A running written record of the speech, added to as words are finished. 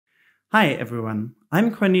Hi everyone,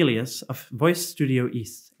 I'm Cornelius of Voice Studio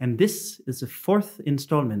East, and this is the fourth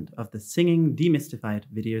installment of the Singing Demystified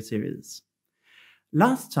video series.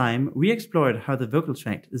 Last time, we explored how the vocal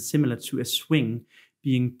tract is similar to a swing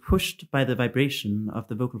being pushed by the vibration of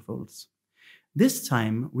the vocal folds. This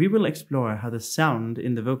time, we will explore how the sound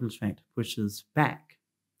in the vocal tract pushes back.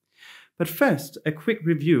 But first, a quick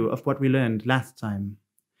review of what we learned last time.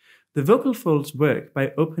 The vocal folds work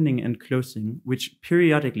by opening and closing, which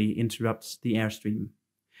periodically interrupts the airstream.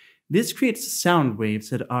 This creates sound waves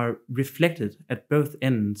that are reflected at both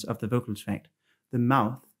ends of the vocal tract, the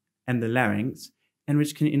mouth and the larynx, and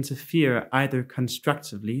which can interfere either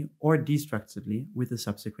constructively or destructively with the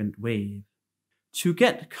subsequent wave. To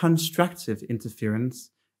get constructive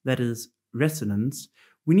interference, that is, resonance,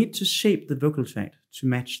 we need to shape the vocal tract to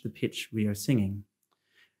match the pitch we are singing.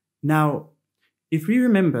 Now, if we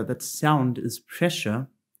remember that sound is pressure,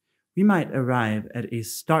 we might arrive at a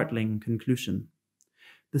startling conclusion.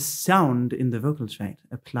 The sound in the vocal tract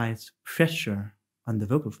applies pressure on the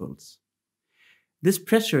vocal folds. This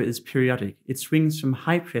pressure is periodic. It swings from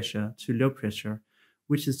high pressure to low pressure,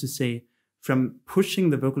 which is to say, from pushing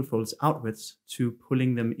the vocal folds outwards to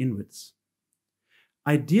pulling them inwards.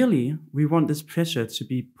 Ideally, we want this pressure to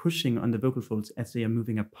be pushing on the vocal folds as they are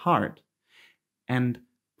moving apart and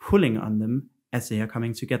pulling on them as they are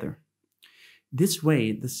coming together. This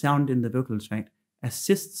way, the sound in the vocal tract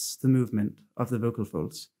assists the movement of the vocal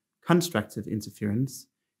folds, constructive interference,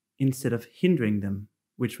 instead of hindering them,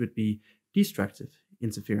 which would be destructive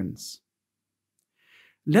interference.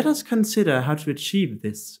 Let us consider how to achieve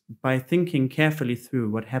this by thinking carefully through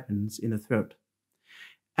what happens in the throat.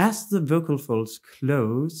 As the vocal folds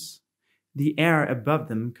close, the air above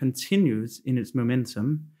them continues in its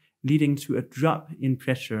momentum, leading to a drop in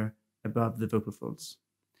pressure above the vocal folds.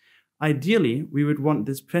 Ideally, we would want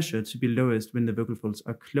this pressure to be lowest when the vocal folds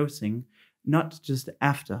are closing, not just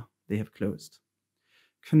after they have closed.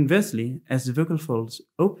 Conversely, as the vocal folds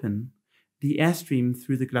open, the airstream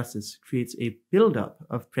through the glottis creates a buildup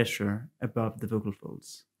of pressure above the vocal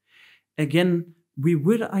folds. Again, we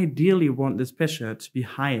would ideally want this pressure to be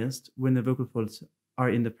highest when the vocal folds are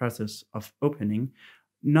in the process of opening,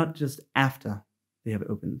 not just after they have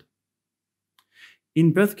opened.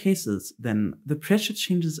 In both cases, then, the pressure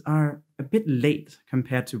changes are a bit late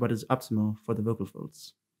compared to what is optimal for the vocal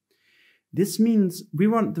folds. This means we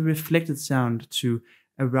want the reflected sound to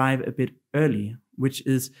arrive a bit early, which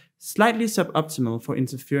is slightly suboptimal for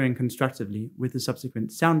interfering constructively with the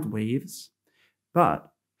subsequent sound waves,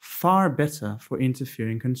 but far better for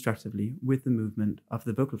interfering constructively with the movement of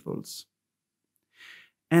the vocal folds.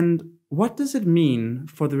 And what does it mean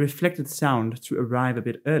for the reflected sound to arrive a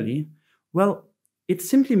bit early? Well, it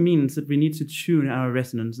simply means that we need to tune our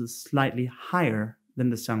resonances slightly higher than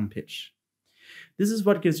the sung pitch. This is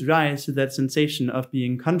what gives rise to that sensation of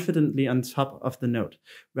being confidently on top of the note,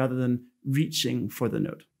 rather than reaching for the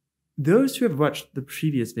note. Those who have watched the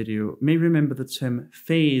previous video may remember the term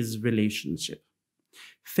phase relationship.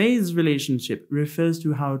 Phase relationship refers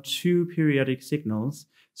to how two periodic signals,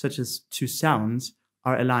 such as two sounds,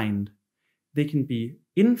 are aligned. They can be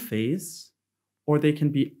in phase, or they can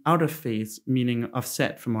be out of phase, meaning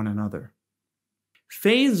offset from one another.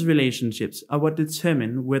 Phase relationships are what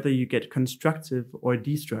determine whether you get constructive or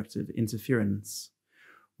destructive interference.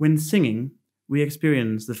 When singing, we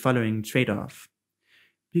experience the following trade-off.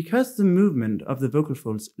 Because the movement of the vocal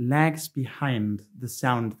folds lags behind the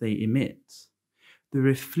sound they emit, the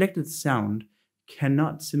reflected sound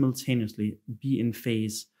cannot simultaneously be in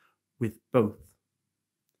phase with both.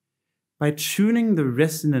 By tuning the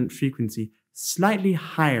resonant frequency slightly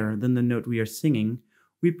higher than the note we are singing,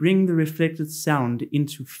 we bring the reflected sound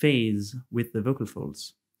into phase with the vocal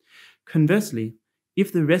folds. Conversely,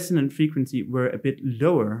 if the resonant frequency were a bit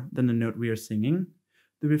lower than the note we are singing,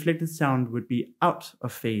 the reflected sound would be out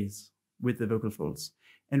of phase with the vocal folds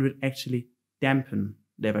and would actually dampen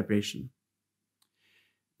their vibration.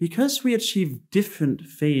 Because we achieve different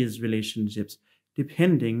phase relationships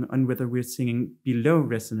depending on whether we're singing below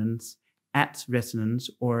resonance, at resonance,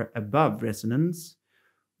 or above resonance,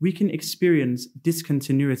 we can experience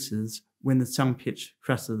discontinuities when the sung pitch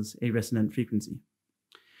crosses a resonant frequency.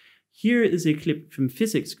 Here is a clip from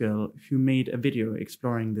PhysicsGirl, who made a video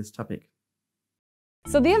exploring this topic.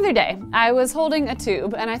 So the other day, I was holding a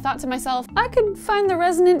tube and I thought to myself, I could find the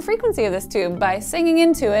resonant frequency of this tube by singing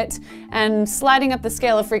into it and sliding up the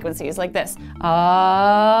scale of frequencies like this,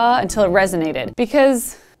 until it resonated.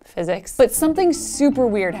 Because physics. But something super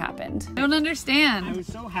weird happened. I don't understand. I was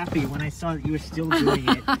so happy when I saw that you were still doing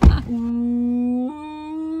it.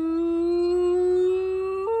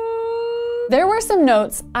 There were some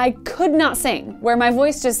notes I could not sing, where my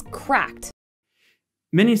voice just cracked.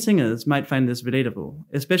 Many singers might find this relatable,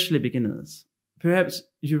 especially beginners. Perhaps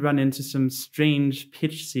you run into some strange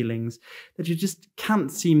pitch ceilings that you just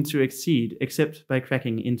can't seem to exceed except by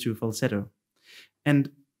cracking into falsetto.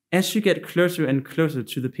 And as you get closer and closer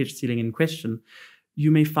to the pitch ceiling in question,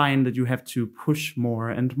 you may find that you have to push more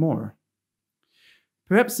and more.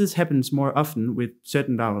 Perhaps this happens more often with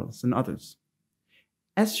certain vowels than others.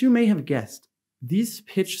 As you may have guessed, these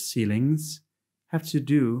pitch ceilings have to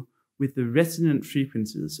do with the resonant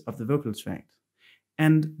frequencies of the vocal tract.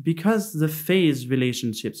 And because the phase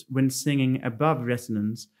relationships when singing above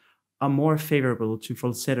resonance are more favorable to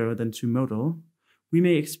falsetto than to modal, we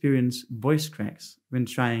may experience voice cracks when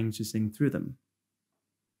trying to sing through them.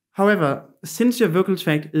 However, since your vocal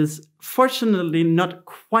tract is fortunately not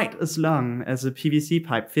quite as long as a PVC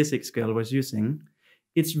pipe PhysicsGirl was using,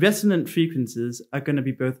 its resonant frequencies are going to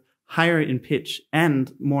be both higher in pitch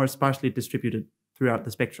and more sparsely distributed throughout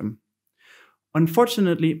the spectrum.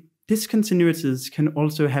 Unfortunately, discontinuities can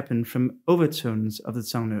also happen from overtones of the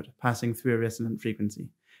song note passing through a resonant frequency,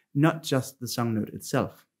 not just the song note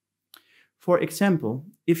itself. For example,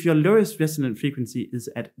 if your lowest resonant frequency is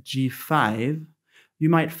at G5, you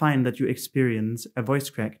might find that you experience a voice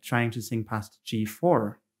crack trying to sing past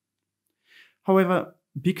G4. However,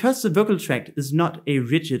 because the vocal tract is not a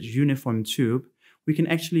rigid uniform tube, we can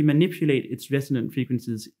actually manipulate its resonant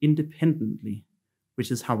frequencies independently,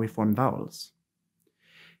 which is how we form vowels.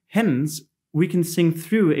 Hence, we can sing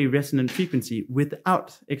through a resonant frequency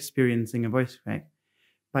without experiencing a voice crack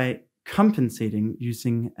by compensating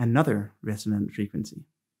using another resonant frequency.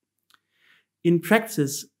 In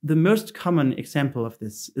practice, the most common example of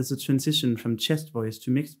this is a transition from chest voice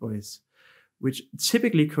to mixed voice, which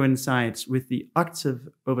typically coincides with the octave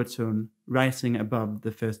overtone rising above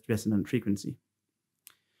the first resonant frequency.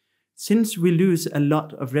 Since we lose a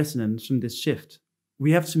lot of resonance from this shift,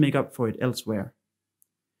 we have to make up for it elsewhere.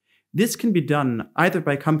 This can be done either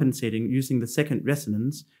by compensating using the second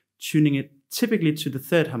resonance, tuning it typically to the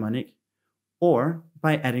third harmonic, or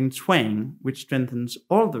by adding twang, which strengthens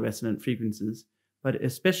all the resonant frequencies, but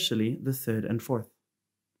especially the third and fourth.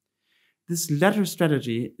 This latter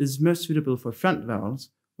strategy is most suitable for front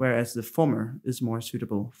vowels, whereas the former is more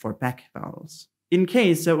suitable for back vowels. In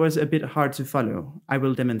case that was a bit hard to follow, I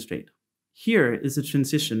will demonstrate. Here is a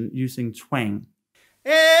transition using twang.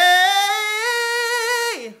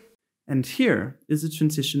 And here is a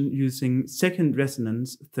transition using second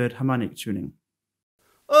resonance, third harmonic tuning.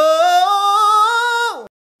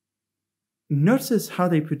 Notice how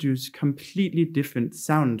they produce completely different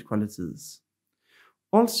sound qualities.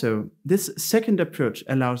 Also, this second approach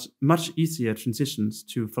allows much easier transitions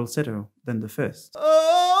to falsetto than the first.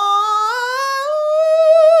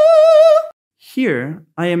 Here,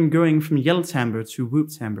 I am going from yell timbre to whoop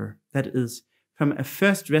timbre, that is, from a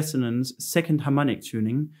first resonance second harmonic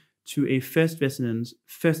tuning to a first resonance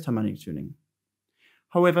first harmonic tuning.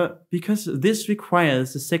 However, because this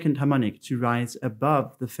requires the second harmonic to rise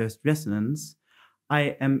above the first resonance,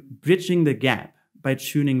 I am bridging the gap by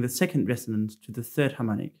tuning the second resonance to the third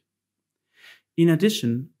harmonic. In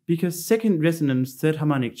addition, because second resonance third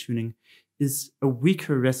harmonic tuning is a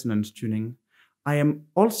weaker resonance tuning, I am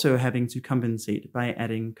also having to compensate by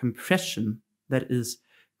adding compression, that is,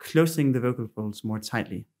 closing the vocal folds more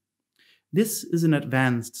tightly. This is an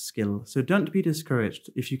advanced skill, so don't be discouraged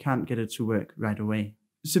if you can't get it to work right away.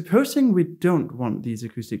 Supposing we don't want these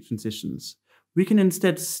acoustic transitions, we can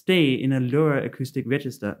instead stay in a lower acoustic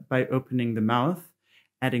register by opening the mouth,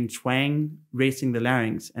 adding twang, raising the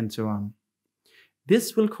larynx, and so on.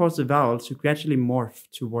 This will cause the vowel to gradually morph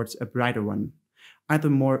towards a brighter one, either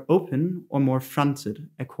more open or more fronted,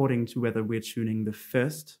 according to whether we're tuning the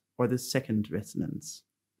first or the second resonance.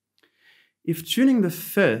 If tuning the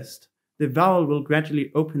first, the vowel will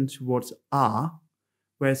gradually open towards A,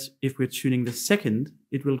 whereas if we're tuning the second,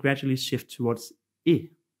 it will gradually shift towards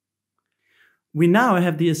E. We now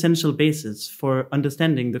have the essential basis for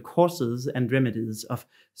understanding the causes and remedies of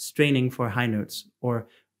straining for high notes, or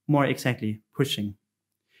more exactly, pushing.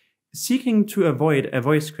 Seeking to avoid a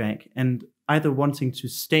voice crack and either wanting to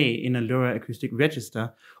stay in a lower acoustic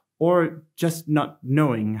register or just not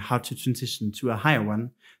knowing how to transition to a higher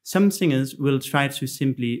one, some singers will try to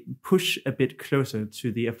simply push a bit closer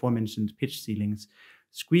to the aforementioned pitch ceilings,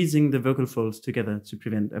 squeezing the vocal folds together to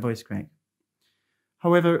prevent a voice crack.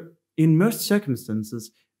 However, in most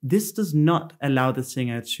circumstances, this does not allow the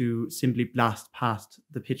singer to simply blast past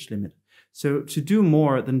the pitch limit. So to do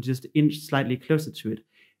more than just inch slightly closer to it,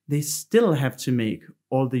 they still have to make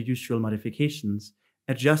all the usual modifications,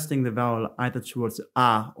 adjusting the vowel either towards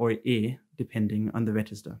A or E, depending on the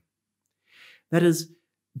register. That is,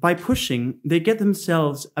 by pushing, they get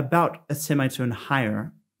themselves about a semitone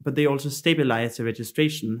higher, but they also stabilize the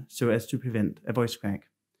registration so as to prevent a voice crack.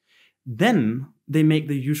 Then they make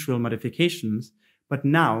the usual modifications, but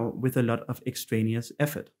now with a lot of extraneous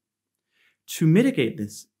effort. To mitigate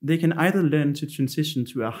this, they can either learn to transition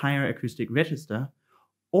to a higher acoustic register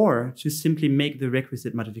or to simply make the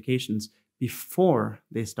requisite modifications before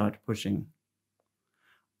they start pushing.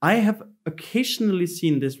 I have occasionally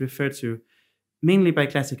seen this referred to, mainly by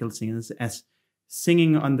classical singers, as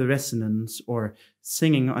singing on the resonance or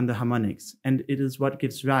singing on the harmonics, and it is what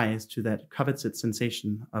gives rise to that coveted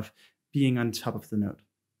sensation of being on top of the note.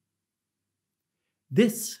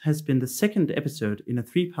 This has been the second episode in a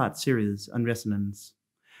 3-part series on resonance.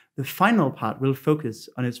 The final part will focus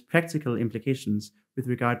on its practical implications with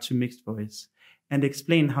regard to mixed voice and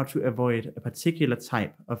explain how to avoid a particular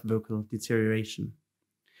type of vocal deterioration.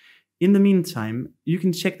 In the meantime, you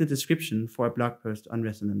can check the description for a blog post on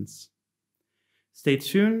resonance. Stay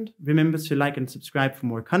tuned, remember to like and subscribe for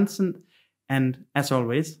more content, and as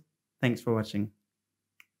always, thanks for watching.